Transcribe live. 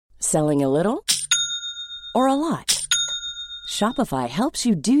Selling a little or a lot? Shopify helps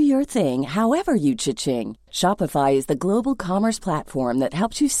you do your thing however you cha-ching. Shopify is the global commerce platform that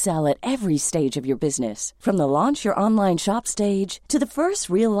helps you sell at every stage of your business. From the launch your online shop stage to the first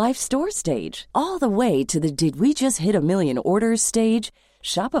real-life store stage, all the way to the did we just hit a million orders stage.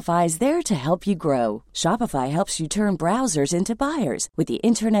 Shopify is there to help you grow. Shopify helps you turn browsers into buyers with the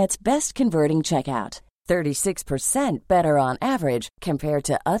internet's best converting checkout. 36% better on average compared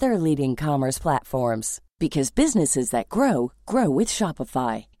to other leading commerce platforms. Because businesses that grow, grow with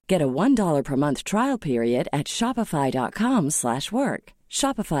Shopify. Get a $1 per month trial period at shopify.com/work.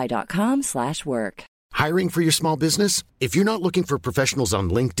 Shopify.com/work. Hiring for your small business? If you're not looking for professionals on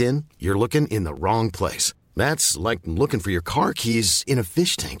LinkedIn, you're looking in the wrong place. That's like looking for your car keys in a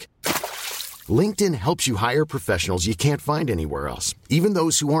fish tank. LinkedIn helps you hire professionals you can't find anywhere else, even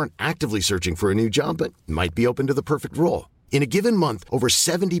those who aren't actively searching for a new job but might be open to the perfect role. In a given month, over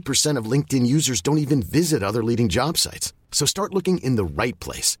 70% of LinkedIn users don't even visit other leading job sites. So start looking in the right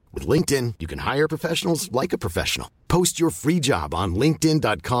place. With LinkedIn, you can hire professionals like a professional. Post your free job on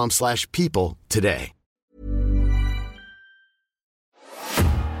linkedin.com/people today.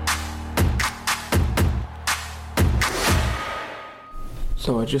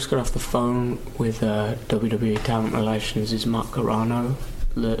 So I just got off the phone with WWE Talent Relations' Mark Carano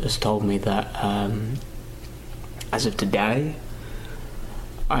that has told me that as of today,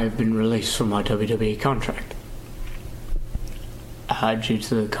 I've been released from my WWE contract due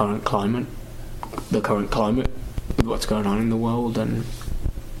to the current climate, with what's going on in the world, and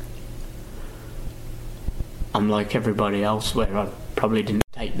I'm like everybody else where I probably didn't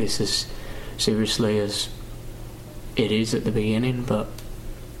take this as seriously as it is at the beginning, but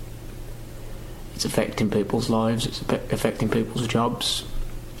it's affecting people's lives, it's affecting people's jobs,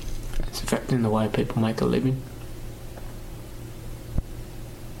 it's affecting the way people make a living.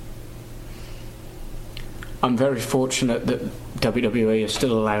 I'm very fortunate that WWE is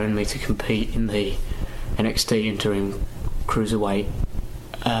still allowing me to compete in the NXT Interim Cruiserweight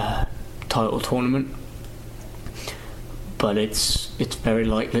title tournament, but it's very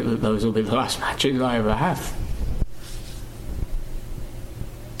likely that those will be the last matches I ever have.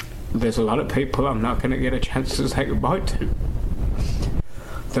 There's a lot of people I'm not going to get a chance to say goodbye to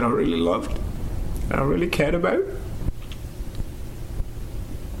that I really loved and I really cared about.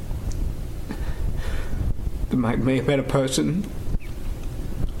 That made me a better person.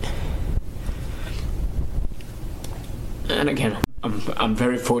 And again, I'm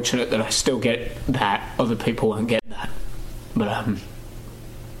very fortunate that I still get that. Other people won't get that. But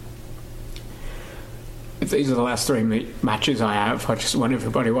if these are the last three matches I have, I just want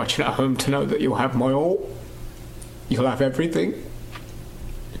everybody watching at home to know that you'll have my all. You'll have everything.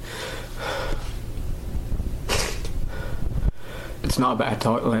 It's not about a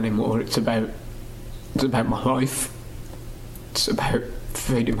title anymore. It's about my life. It's about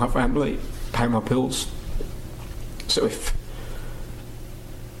feeding my family, paying my bills. So if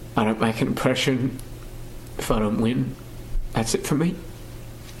I don't make an impression, if I don't win, that's it for me.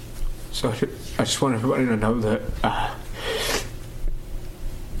 So I just want everybody to know that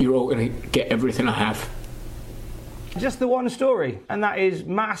you're all going to get everything I have. Just the one story, and that is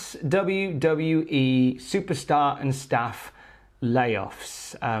mass WWE superstar and staff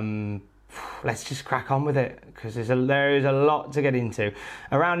layoffs. Let's just crack on with it, because there is a lot to get into.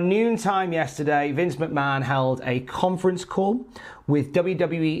 Around noontime yesterday, Vince McMahon held a conference call with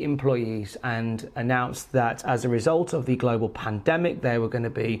WWE employees and announced that as a result of the global pandemic, there were going to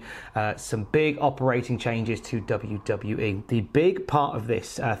be some big operating changes to WWE. The big part of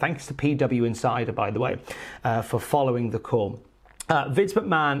this, thanks to PW Insider, by the way, for following the call. Vince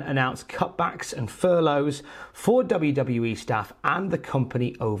McMahon announced cutbacks and furloughs for WWE staff and the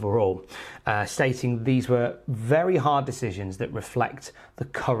company overall, stating these were very hard decisions that reflect the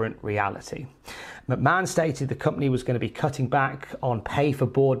current reality. McMahon stated the company was going to be cutting back on pay for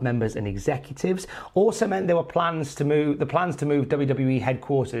board members and executives. Also meant there were plans to move WWE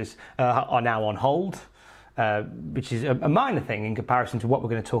headquarters are now on hold. Which is a minor thing in comparison to what we're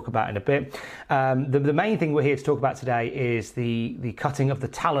going to talk about in a bit. The main thing we're here to talk about today is the cutting of the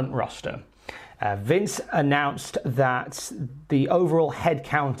talent roster. Vince announced that the overall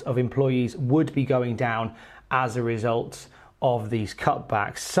headcount of employees would be going down as a result of these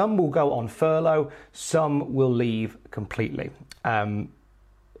cutbacks. Some will go on furlough, some will leave completely.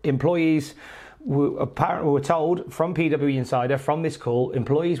 Employees were told from PW Insider, from this call,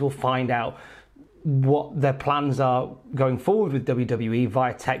 employees will find out what their plans are going forward with WWE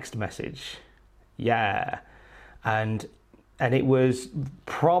via text message. Yeah. And it was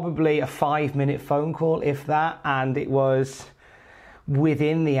probably a 5-minute phone call, if that, and it was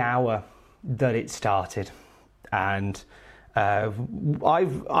within the hour that it started. And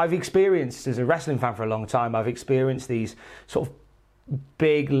I've experienced, as a wrestling fan for a long time, I've experienced these sort of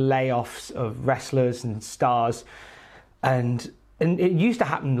big layoffs of wrestlers and stars, and it used to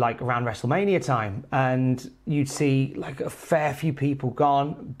happen like around WrestleMania time, and you'd see like a fair few people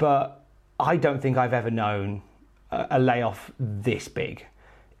gone, but I don't think I've ever known a layoff this big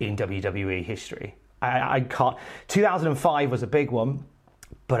in WWE history. I can't. 2005 was a big one,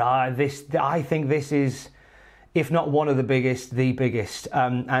 but I think this is, if not one of the biggest, the biggest.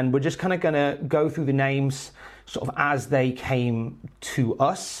 And we're just kind of going to go through the names sort of as they came to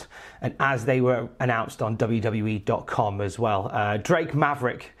us and as they were announced on WWE.com as well. Drake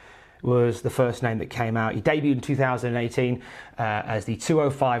Maverick was the first name that came out. He debuted in 2018 as the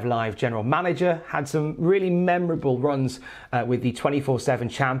 205 Live general manager, had some really memorable runs with the 24/7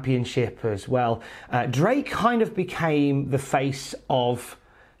 championship as well. Drake kind of became the face of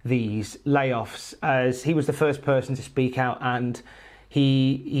these layoffs, as he was the first person to speak out, and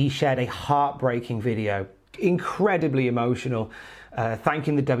he shared a heartbreaking video, incredibly emotional,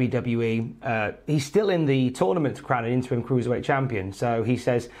 thanking the WWE. He's still in the tournament to crown an interim cruiserweight champion, so he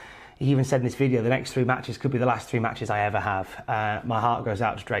even said in this video, the next 3 matches could be the last 3 matches I ever have. My heart goes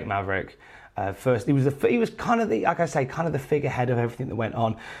out to Drake Maverick. First, he was kind of the figurehead of everything that went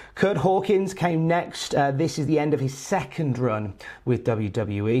on. Kurt Hawkins came next. This is the end of his second run with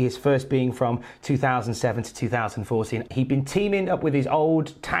WWE, his first being from 2007 to 2014. He'd been teaming up with his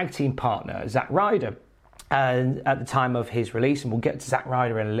old tag team partner, Zack Ryder, at the time of his release, and we'll get to Zack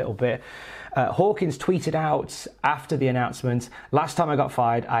Ryder in a little bit. Hawkins tweeted out after the announcement, "Last time I got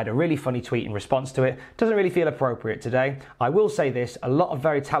fired, I had a really funny tweet in response to it. Doesn't really feel appropriate today. I will say this, a lot of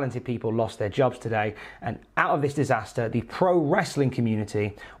very talented people lost their jobs today, and out of this disaster, the pro wrestling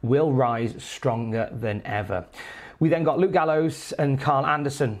community will rise stronger than ever." We then got Luke Gallows and Carl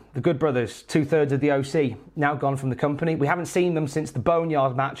Anderson, the Good Brothers, 2/3 of the OC, now gone from the company. We haven't seen them since the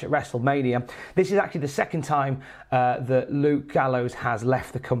Boneyard match at WrestleMania. This is actually the second time that Luke Gallows has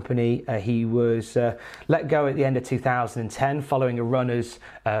left the company. He was let go at the end of 2010 following a run as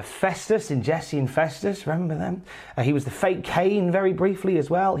Festus in Jesse and Festus, remember them? He was the fake Kane very briefly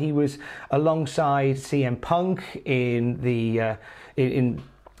as well. He was alongside CM Punk in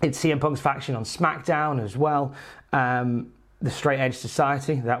CM Punk's faction on SmackDown as well. The Straight Edge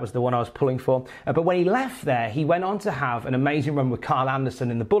Society, that was the one I was pulling for. But when he left there, he went on to have an amazing run with Carl Anderson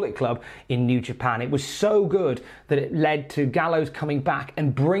in the Bullet Club in New Japan. It was so good that it led to Gallows coming back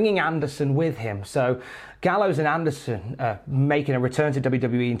and bringing Anderson with him. So Gallows and Anderson making a return to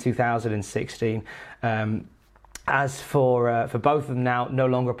WWE in 2016. As for both of them now, no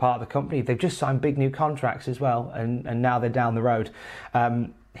longer part of the company, they've just signed big new contracts as well, and now they're down the road.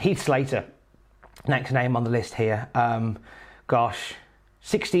 Heath Slater, next name on the list here.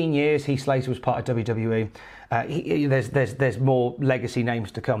 16 years Heath Slater was part of WWE. There's more legacy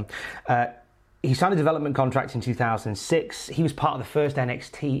names to come. He signed a development contract in 2006. He was part of the first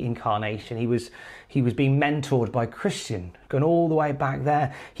NXT incarnation. He was being mentored by Christian, going all the way back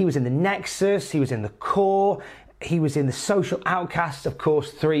there. He was in the Nexus. He was in the Core. He was in the Social Outcasts, of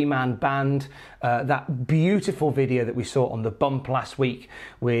course, 3-man band. That beautiful video that we saw on the Bump last week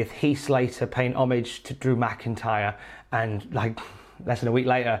with Heath Slater paying homage to Drew McIntyre, and like less than a week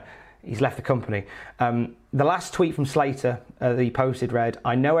later, he's left the company. The last tweet from Slater that he posted read,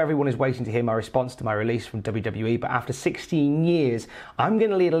 "I know everyone is waiting to hear my response to my release from WWE, but after 16 years, I'm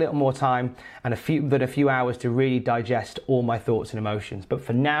going to need a little more time and a few hours to really digest all my thoughts and emotions. But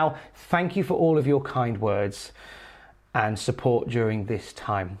for now, thank you for all of your kind words and support during this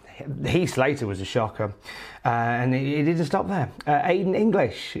time." Heath Slater was a shocker, and it didn't stop there. Aiden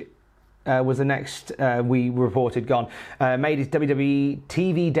English was the next we reported gone. Made his WWE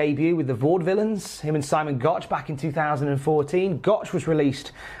TV debut with the Vaudevillains, him and Simon Gotch back in 2014. Gotch was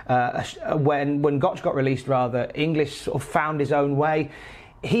released, when Gotch got released, English sort of found his own way.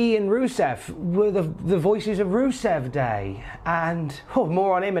 He and Rusev were the voices of Rusev Day, and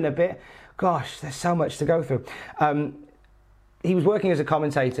more on him in a bit. Gosh, there's so much to go through. He was working as a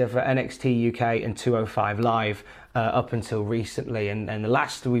commentator for NXT UK and 205 Live up until recently, and the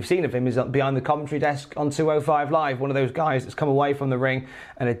last we've seen of him is behind the commentary desk on 205 Live, one of those guys that's come away from the ring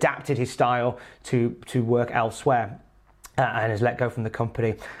and adapted his style to work elsewhere. And has let go from the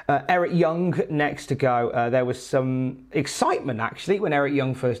company. Eric Young next to go. There was some excitement actually when Eric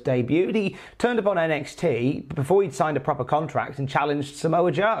Young first debuted. He turned up on NXT before he'd signed a proper contract and challenged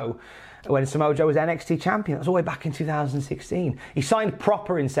Samoa Joe when Samoa Joe was NXT champion. That was all the way back in 2016. He signed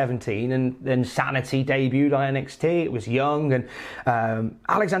proper in 17, and then Sanity debuted on NXT. It was Young and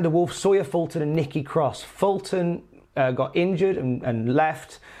Alexander Wolf, Sawyer Fulton and Nikki Cross. Fulton got injured and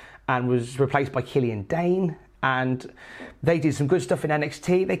left and was replaced by Killian Dane. And they did some good stuff in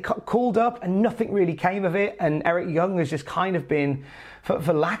NXT. They called up and nothing really came of it. And Eric Young has just kind of been,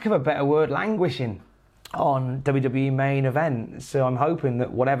 for lack of a better word, languishing on WWE main event. So I'm hoping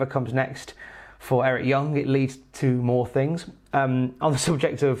that whatever comes next for Eric Young, it leads to more things. On the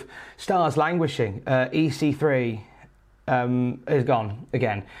subject of stars languishing, EC3 is gone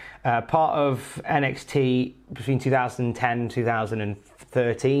again. Part of NXT between 2010 and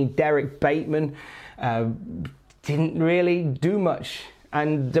 2013. Derek Bateman didn't really do much,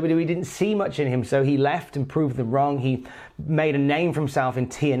 and WWE didn't see much in him, so he left and proved them wrong. He made a name for himself in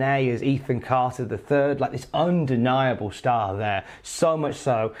TNA as Ethan Carter III, like this undeniable star there. So much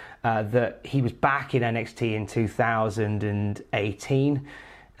so that he was back in NXT in 2018,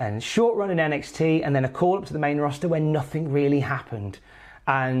 and short run in NXT, and then a call up to the main roster where nothing really happened,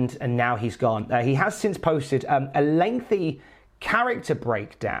 and now he's gone. He has since posted a lengthy character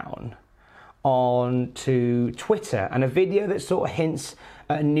breakdown onto Twitter and a video that sort of hints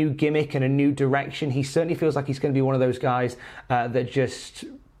at a new gimmick and a new direction. He certainly feels like he's going to be one of those guys that just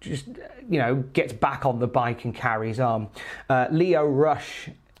gets back on the bike and carries on. Lio Rush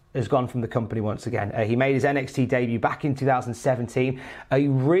has gone from the company once again. He made his NXT debut back in 2017. A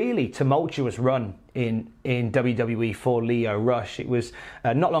really tumultuous run in WWE for Lio Rush. It was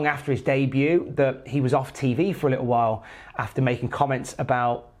not long after his debut that he was off TV for a little while after making comments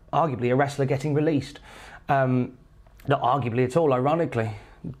about arguably a wrestler getting released. Not arguably at all, ironically.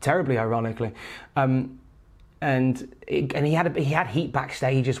 Terribly ironically. And he had heat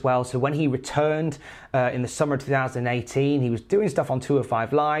backstage as well. So when he returned in the summer of 2018, he was doing stuff on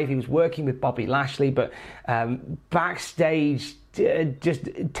 205 Live. He was working with Bobby Lashley, but backstage just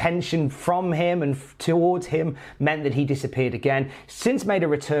tension from him and towards him meant that he disappeared again. Since made a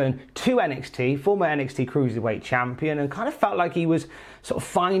return to NXT, former NXT Cruiserweight Champion, and kind of felt like he was sort of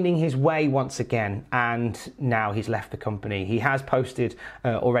finding his way once again, and now he's left the company. He has posted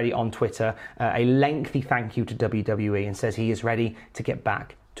already on Twitter a lengthy thank you to WWE and says he is ready to get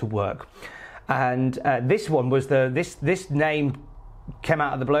back to work. And this one was this name came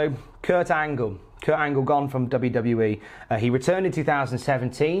out of the blue. Kurt Angle. Kurt Angle gone from WWE. He returned in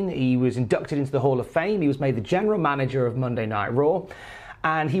 2017. He was inducted into the Hall of Fame. He was made the general manager of Monday Night Raw.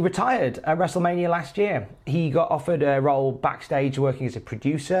 And he retired at WrestleMania last year. He got offered a role backstage working as a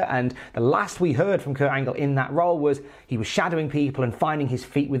producer, and the last we heard from Kurt Angle in that role was he was shadowing people and finding his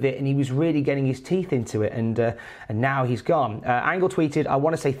feet with it, and he was really getting his teeth into it, and now he's gone. Angle tweeted, "I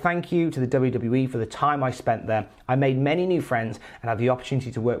want to say thank you to the WWE for the time I spent there. I made many new friends and had the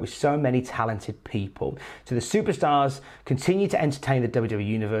opportunity to work with so many talented people. To the superstars, continue to entertain the WWE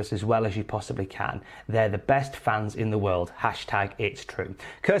Universe as well as you possibly can. They're the best fans in the world. #It'sTrue."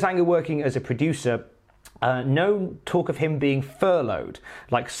 Kurt Angle working as a producer, no talk of him being furloughed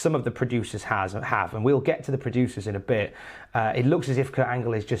like some of the producers have, and we'll get to the producers in a bit. It looks as if Kurt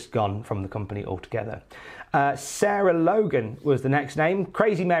Angle is just gone from the company altogether. Sarah Logan was the next name.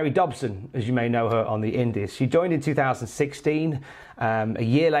 Crazy Mary Dobson, as you may know her on the Indies. She joined in 2016. A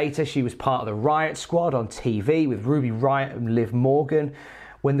year later, she was part of the Riot Squad on TV with Ruby Riott and Liv Morgan.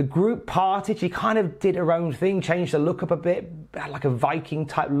 When the group parted, she kind of did her own thing, changed her look up a bit, had like a Viking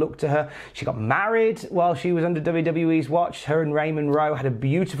type look to her. She got married while she was under WWE's watch. Her and Raymond Rowe had a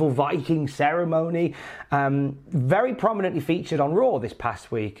beautiful Viking ceremony. Very prominently featured on Raw this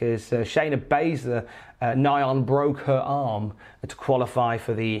past week as Shayna Baszler nigh on broke her arm to qualify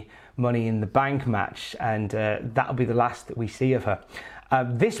for the Money in the Bank match, and that'll be the last that we see of her.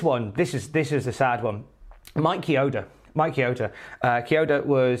 This is a sad one. Mike Chioda. Chioda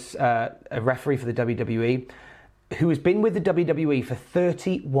was a referee for the WWE who has been with the WWE for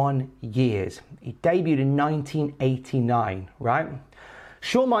 31 years. He debuted in 1989, right?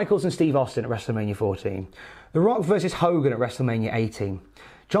 Shawn Michaels and Steve Austin at WrestleMania 14. The Rock versus Hogan at WrestleMania 18.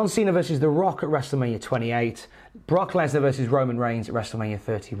 John Cena versus The Rock at WrestleMania 28. Brock Lesnar versus Roman Reigns at WrestleMania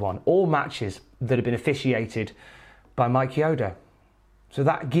 31. All matches that have been officiated by Mike Chioda. So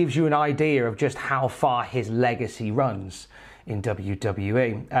that gives you an idea of just how far his legacy runs in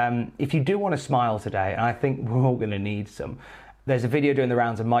WWE. If you do want to smile today, and I think we're all going to need some, there's a video doing the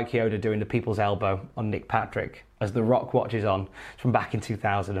rounds of Mike Chioda doing the people's elbow on Nick Patrick as The Rock watches on from back in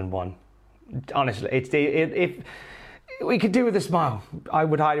 2001. Honestly, if we could do with a smile, I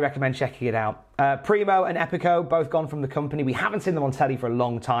would highly recommend checking it out. Primo and Epico both gone from the company. We haven't seen them on telly for a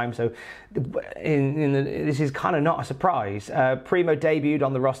long time, so this is kind of not a surprise. Primo debuted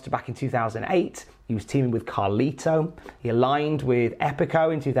on the roster back in 2008. He was teaming with Carlito. He aligned with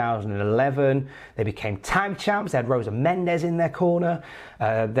Epico in 2011. They became tag champs. They had Rosa Mendez in their corner.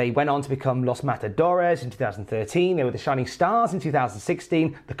 They went on to become Los Matadores in 2013. They were the Shining Stars in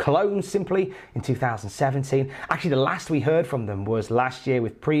 2016. The Clones, simply, in 2017. Actually, the last we heard from them was last year,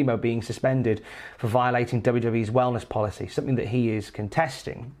 with Primo being suspended for violating WWE's wellness policy, something that he is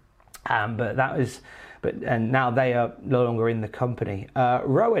contesting. And now they are no longer in the company.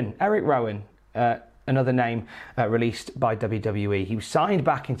 Eric Rowan, another name released by WWE. He was signed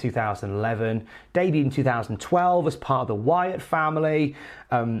back in 2011, debuted in 2012 as part of the Wyatt family.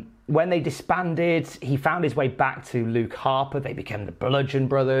 When they disbanded, he found his way back to Luke Harper. They became the Bludgeon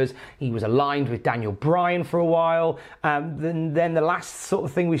Brothers. He was aligned with Daniel Bryan for a while. Then the last sort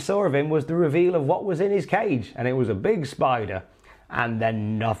of thing we saw of him was the reveal of what was in his cage, and it was a big spider. And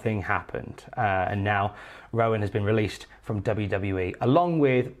then nothing happened. And now Rowan has been released from WWE, along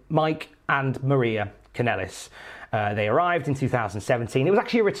with Mike and Maria Kanellis. They arrived in 2017. It was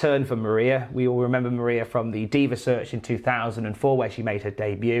actually a return for Maria. We all remember Maria from the Diva Search in 2004, where she made her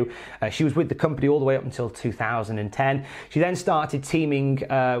debut. She was with the company all the way up until 2010. She then started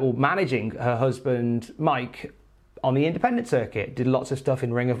managing her husband, Mike, on the independent circuit. Did lots of stuff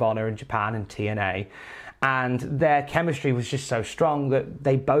in Ring of Honor in Japan and TNA. And their chemistry was just so strong that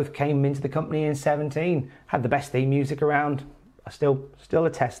they both came into the company in 2017. Had the best theme music around. I still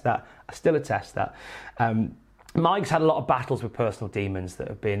attest that. Mike's had a lot of battles with personal demons that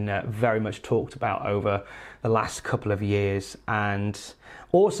have been very much talked about over the last couple of years, and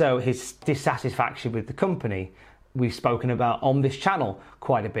also his dissatisfaction with the company we've spoken about on this channel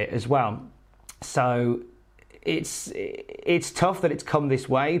quite a bit as well. So it's tough that it's come this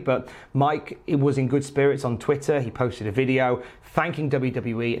way, but Mike was in good spirits on Twitter. He posted a video thanking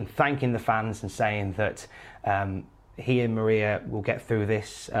WWE and thanking the fans and saying that he and Maria will get through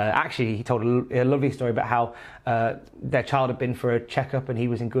this. Actually, he told a lovely story about how their child had been for a checkup and he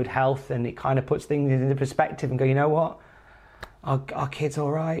was in good health, and it kind of puts things into perspective and go, you know what, our kid's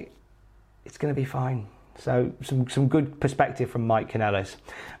all right. It's going to be fine. So some good perspective from Mike Kanellis.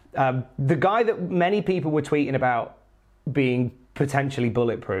 The guy that many people were tweeting about being potentially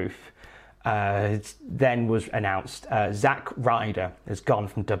bulletproof then was announced. Zack Ryder has gone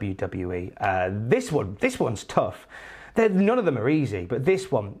from WWE. This one's tough. None of them are easy, but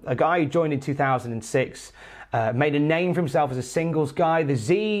this one, a guy who joined in 2006, made a name for himself as a singles guy. The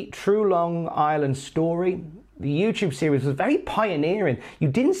Z True Long Island Story, the YouTube series, was very pioneering. You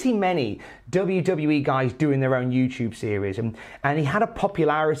didn't see many WWE guys doing their own YouTube series, and he had a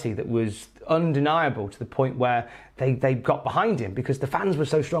popularity that was undeniable, to the point where they got behind him because the fans were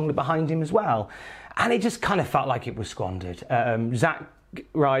so strongly behind him as well. And it just kind of felt like it was squandered. Zack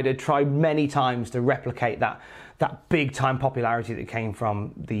Ryder tried many times to replicate that big time popularity that came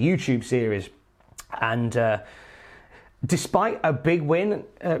from the YouTube series, and despite a big win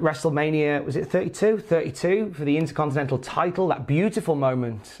at WrestleMania, was it 32 for the Intercontinental title, that beautiful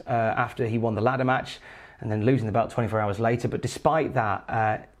moment after he won the ladder match and then losing the belt 24 hours later. But despite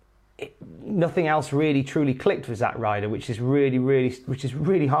that, nothing else really truly clicked with Zack Ryder, which is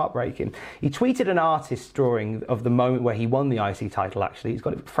really heartbreaking. He tweeted an artist's drawing of the moment where he won the IC title. Actually, he's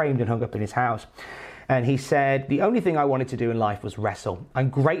got it framed and hung up in his house. And he said, "The only thing I wanted to do in life was wrestle. I'm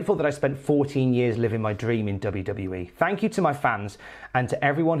grateful that I spent 14 years living my dream in WWE. Thank you to my fans and to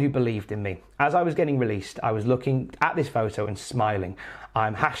everyone who believed in me. As I was getting released, I was looking at this photo and smiling.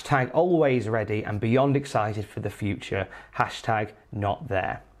 I'm #always ready and beyond excited for the future. #not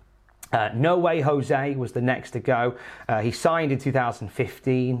there." No Way Jose was the next to go. He signed in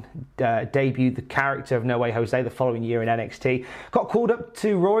 2015, debuted the character of No Way Jose the following year in NXT. Got called up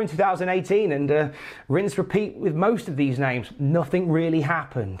to Raw in 2018, and rinse repeat with most of these names. Nothing really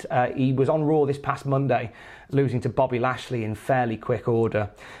happened. He was on Raw this past Monday, losing to Bobby Lashley in fairly quick order.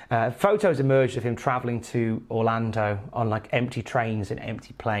 Photos emerged of him travelling to Orlando on like empty trains and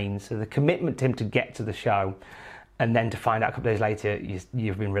empty planes. So the commitment to him to get to the show, and then to find out a couple of days later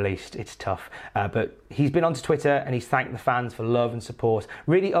you've been released, it's tough. But he's been onto Twitter and he's thanked the fans for love and support.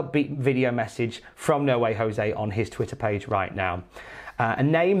 Really upbeat video message from No Way Jose on his Twitter page right now.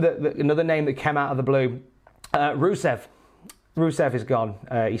 Another name that came out of the blue, Rusev. Rusev is gone.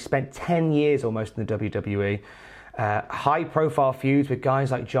 He spent 10 years almost in the WWE. High-profile feuds with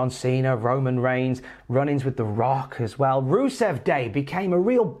guys like John Cena, Roman Reigns, run-ins with The Rock as well. Rusev Day became a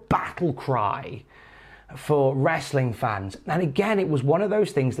real battle cry for wrestling fans, and again, it was one of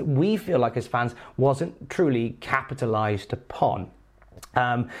those things that we feel like as fans wasn't truly capitalized upon.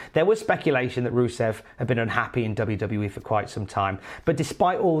 There was speculation that Rusev had been unhappy in WWE for quite some time. But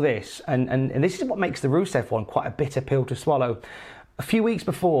despite all this, and this is what makes the Rusev one quite a bitter pill to swallow, a few weeks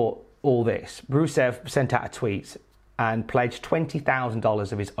before all this, Rusev sent out a tweet and pledged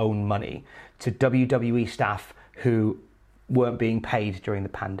 $20,000 of his own money to WWE staff who weren't being paid during the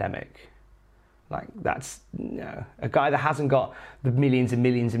pandemic. Like, that's, a guy that hasn't got the millions and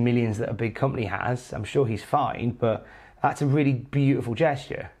millions and millions that a big company has. I'm sure he's fine, but that's a really beautiful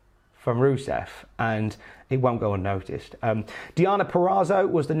gesture from Rusev, and it won't go unnoticed. Deonna Purrazzo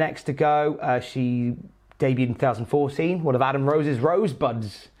was the next to go. She debuted in 2014, one of Adam Rose's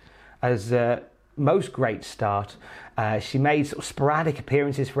Rosebuds, as most great start. She made sort of sporadic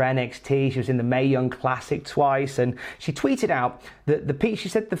appearances for NXT. She was in the Mae Young Classic twice, and she tweeted out that she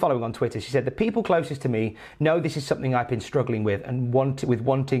said the following on Twitter. She said, "The people closest to me know this is something I've been struggling with and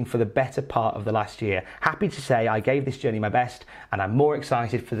wanting for the better part of the last year. Happy to say I gave this journey my best, and I'm more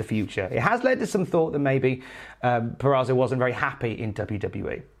excited for the future." It has led to some thought that maybe Purrazzo wasn't very happy in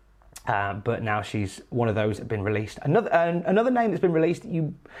WWE. But now she's one of those that have been released. Another name that's been released that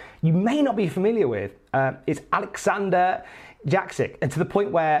you may not be familiar with is Alexander Jaksic, and to the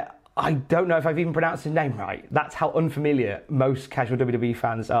point where I don't know if I've even pronounced his name right. That's how unfamiliar most casual WWE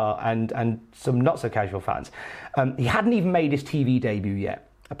fans are, and some not so casual fans. He hadn't even made his TV debut yet.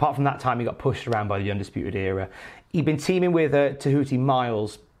 Apart from that time, he got pushed around by the Undisputed Era. He'd been teaming with Tahuti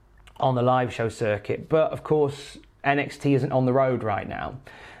Miles on the live show circuit, but of course NXT isn't on the road right now.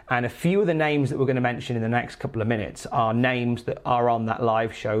 And a few of the names that we're going to mention in the next couple of minutes are names that are on that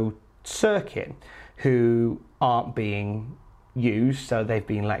live show circuit who aren't being used, so they've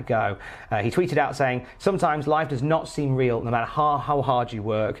been let go. He tweeted out saying, "Sometimes life does not seem real, no matter how hard you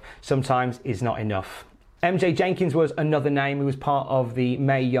work. Sometimes it's not enough." MJ Jenkins was another name who was part of the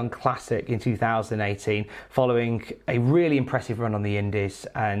Mae Young Classic in 2018, following a really impressive run on the Indies.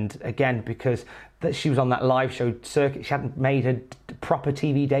 And again, because she was on that live show circuit, she hadn't made her proper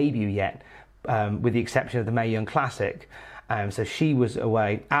TV debut yet, with the exception of the Mae Young Classic. So she was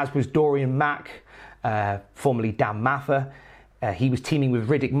away, as was Dorian Mack, formerly Dan Mather. He was teaming with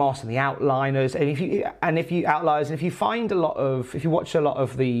Riddick Moss and the Outliners. And if you watch a lot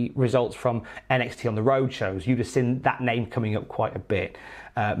of the results from NXT on the road shows, you'd have seen that name coming up quite a bit.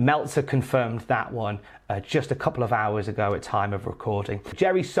 Meltzer confirmed that one just a couple of hours ago at time of recording.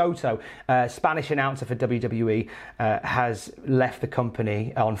 Jerry Soto, Spanish announcer for WWE, has left the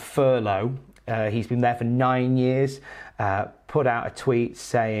company on furlough. He's been there for 9 years. Put out a tweet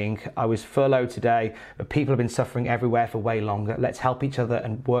saying, "I was furloughed today, but people have been suffering everywhere for way longer. Let's help each other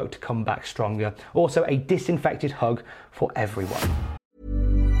and work to come back stronger." Also, a disinfected hug for everyone.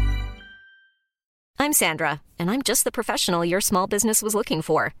 I'm Sandra, and I'm just the professional your small business was looking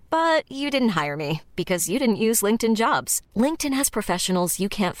for. But you didn't hire me because you didn't use LinkedIn Jobs. LinkedIn has professionals you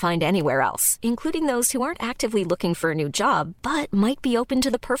can't find anywhere else, including those who aren't actively looking for a new job, but might be open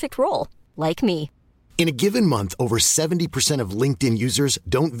to the perfect role, like me. In a given month, over 70% of LinkedIn users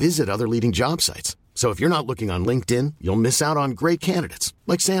don't visit other leading job sites. So if you're not looking on LinkedIn, you'll miss out on great candidates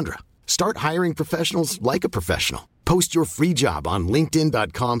like Sandra. Start hiring professionals like a professional. Post your free job on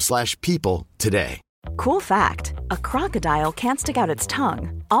linkedin.com/people today. Cool fact, a crocodile can't stick out its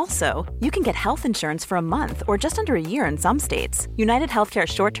tongue. Also, you can get health insurance for a month or just under a year in some states. United Healthcare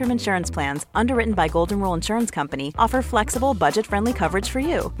short-term insurance plans, underwritten by Golden Rule Insurance Company, offer flexible, budget-friendly coverage for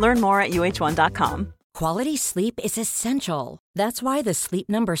you. Learn more at uh1.com. Quality sleep is essential. That's why the Sleep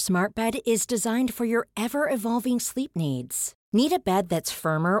Number Smart Bed is designed for your ever-evolving sleep needs. Need a bed that's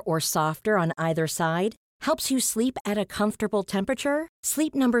firmer or softer on either side? Helps you sleep at a comfortable temperature?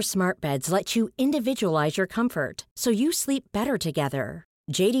 Sleep Number Smart Beds let you individualize your comfort, so you sleep better together.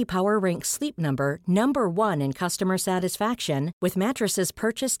 J.D. Power ranks Sleep Number number 1 in customer satisfaction with mattresses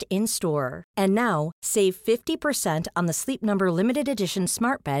purchased in-store. And now, save 50% on the Sleep Number Limited Edition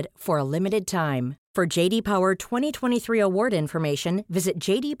Smart Bed for a limited time. For J.D. Power 2023 award information, visit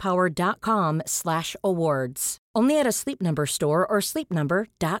jdpower.com/awards. Only at a Sleep Number store or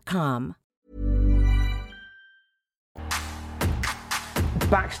sleepnumber.com.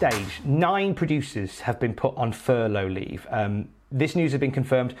 Backstage, 9 producers have been put on furlough leave. This news has been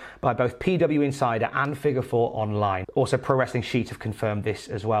confirmed by both PW Insider and Figure 4 Online. Also, Pro Wrestling Sheet have confirmed this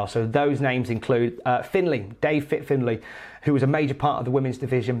as well. So those names include Finlay, Dave Fit Finlay, who was a major part of the women's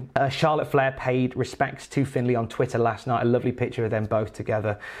division. Charlotte Flair paid respects to Finlay on Twitter last night. A lovely picture of them both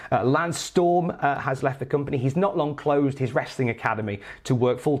together. Lance Storm has left the company. He's not long closed his wrestling academy to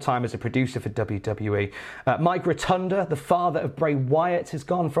work full-time as a producer for WWE. Mike Rotunda, the father of Bray Wyatt, has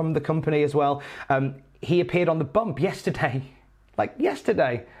gone from the company as well. He appeared on The Bump yesterday.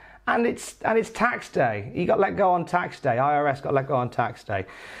 And it's tax day. He got let go on tax day. IRS got let go on tax day.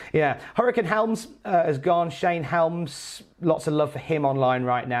 Yeah. Hurricane Helms has gone. Shane Helms, lots of love for him online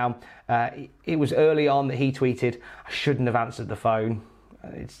right now. It was early on that he tweeted, "I shouldn't have answered the phone."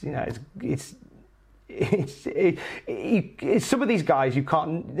 It's some of these guys you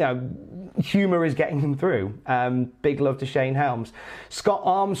can't, humour is getting them through. Big love to Shane Helms. Scott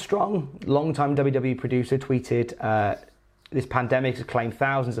Armstrong, longtime WWE producer, tweeted, "This pandemic has claimed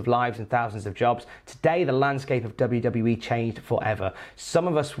thousands of lives and thousands of jobs. Today, the landscape of WWE changed forever. Some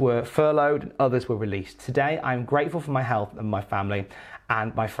of us were furloughed and others were released. Today, I am grateful for my health and my family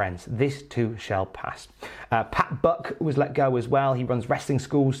and my friends. This too shall pass." Pat Buck was let go as well. He runs wrestling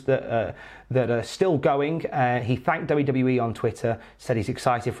schools that are still going. He thanked WWE on Twitter, said he's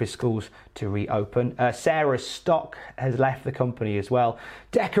excited for his schools to reopen. Sarah Stock has left the company as well.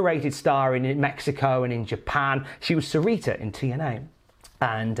 Decorated star in Mexico and in Japan. She was Sarita in TNA.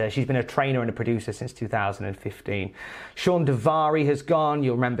 And she's been a trainer and a producer since 2015. Sean Daivari has gone.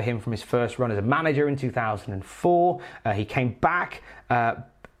 You'll remember him from his first run as a manager in 2004. He came back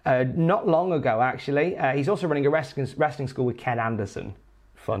not long ago, actually. He's also running a wrestling school with Ken Anderson.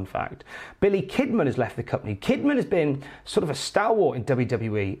 Fun fact. Billy Kidman has left the company. Kidman has been sort of a stalwart in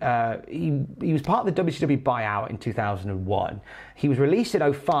WWE. He was part of the WCW buyout in 2001. He was released in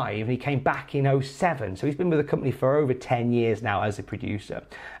 2005 and he came back in 2007. So he's been with the company for over 10 years now as a producer.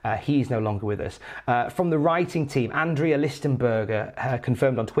 He's no longer with us. From the writing team, Andrea Listenberger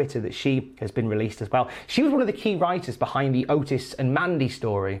confirmed on Twitter that she has been released as well. She was one of the key writers behind the Otis and Mandy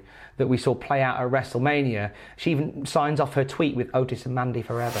story that we saw play out at WrestleMania. She even signs off her tweet with Otis and Mandy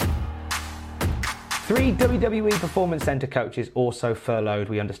forever. 3 WWE Performance Center coaches also furloughed,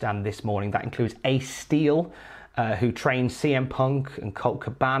 we understand, this morning. That includes Ace Steel, who trained CM Punk and Colt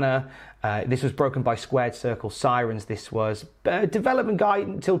Cabana. This was broken by Squared Circle Sirens. This was a development guy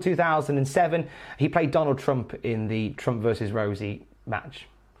until 2007. He played Donald Trump in the Trump versus Rosie match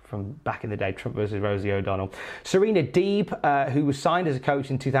from back in the day, Trump versus Rosie O'Donnell. Serena Deeb, who was signed as a coach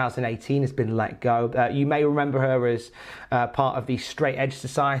in 2018, has been let go. You may remember her as part of the Straight Edge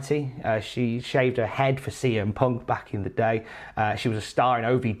Society. She shaved her head for CM Punk back in the day. She was a star in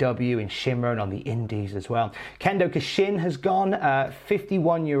OVW, in Shimmer, and on the Indies as well. Kendo Kashin has gone.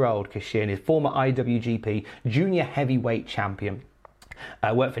 51-year-old Kashin is former IWGP Junior Heavyweight Champion.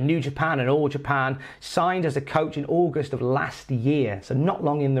 Worked for New Japan and All Japan, signed as a coach in August of last year, so not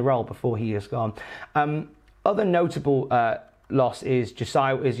long in the role before he has gone. Other notable loss is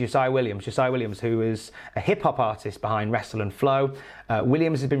Josiah Williams. Josiah Williams, who is a hip-hop artist behind Wrestle and Flow.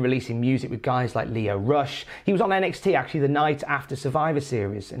 Williams has been releasing music with guys like Leo Rush. He was on NXT actually the night after Survivor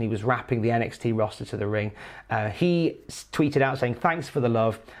Series, and he was rapping the NXT roster to the ring. He tweeted out saying, "Thanks for the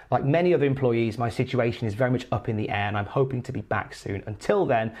love. Like many other employees, my situation is very much up in the air, and I'm hoping to be back soon. Until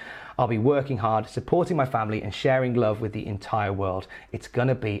then, I'll be working hard, supporting my family and sharing love with the entire world. It's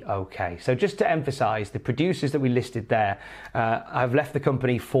gonna be okay." So just to emphasize, the producers that we listed there have left the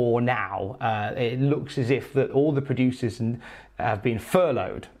company for now. It looks as if that all the producers have been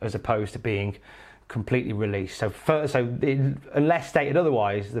furloughed as opposed to being completely released. So unless stated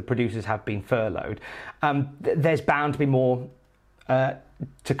otherwise, the producers have been furloughed. There's bound to be more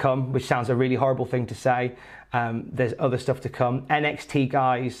to come, which sounds a really horrible thing to say. There's other stuff to come. NXT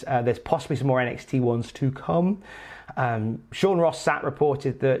guys, there's possibly some more NXT ones to come. Sean Ross Sapp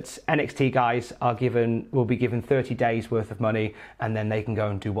reported that NXT guys will be given 30 days worth of money, and then they can go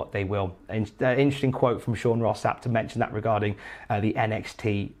and do what they will. Interesting quote from Sean Ross Sapp to mention that regarding the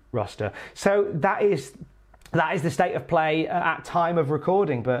NXT roster. So that is the state of play at time of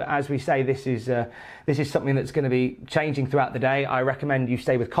recording. But as we say, this is something that's going to be changing throughout the day. I recommend you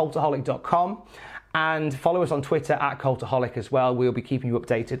stay with Cultaholic.com. And follow us on Twitter at Cultaholic as well. We'll be keeping you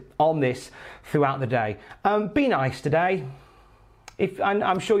updated on this throughout the day. Be nice today.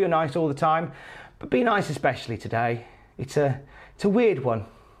 I'm sure you're nice all the time, but be nice especially today. It's a weird one.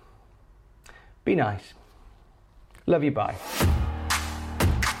 Be nice. Love you, bye.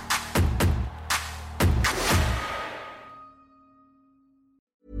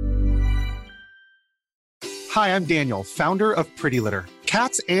 Hi, I'm Daniel, founder of Pretty Litter.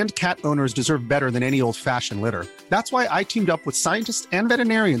 Cats and cat owners deserve better than any old-fashioned litter. That's why I teamed up with scientists and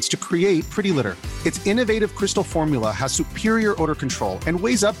veterinarians to create Pretty Litter. Its innovative crystal formula has superior odor control and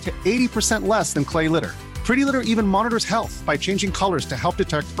weighs up to 80% less than clay litter. Pretty Litter even monitors health by changing colors to help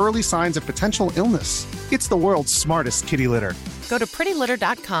detect early signs of potential illness. It's the world's smartest kitty litter. Go to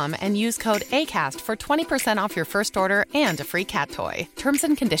prettylitter.com and use code ACAST for 20% off your first order and a free cat toy. Terms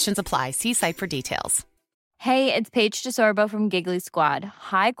and conditions apply. See site for details. Hey, it's Paige DeSorbo from Giggly Squad.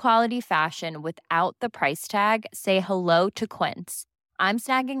 High quality fashion without the price tag. Say hello to Quince. I'm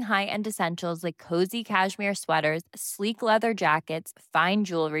snagging high-end essentials like cozy cashmere sweaters, sleek leather jackets, fine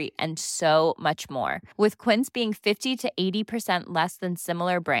jewelry, and so much more. With Quince being 50 to 80% less than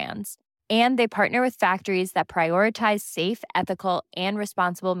similar brands. And they partner with factories that prioritize safe, ethical, and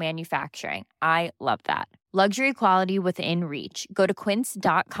responsible manufacturing. I love that. Luxury quality within reach. Go to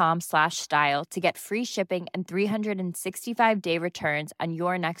quince.com/style to get free shipping and 365-day returns on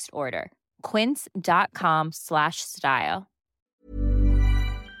your next order. Quince.com/style.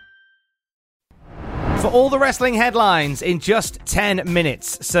 For all the wrestling headlines in just 10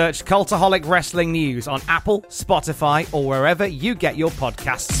 minutes, search Cultaholic Wrestling News on Apple, Spotify, or wherever you get your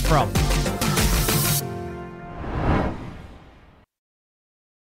podcasts from.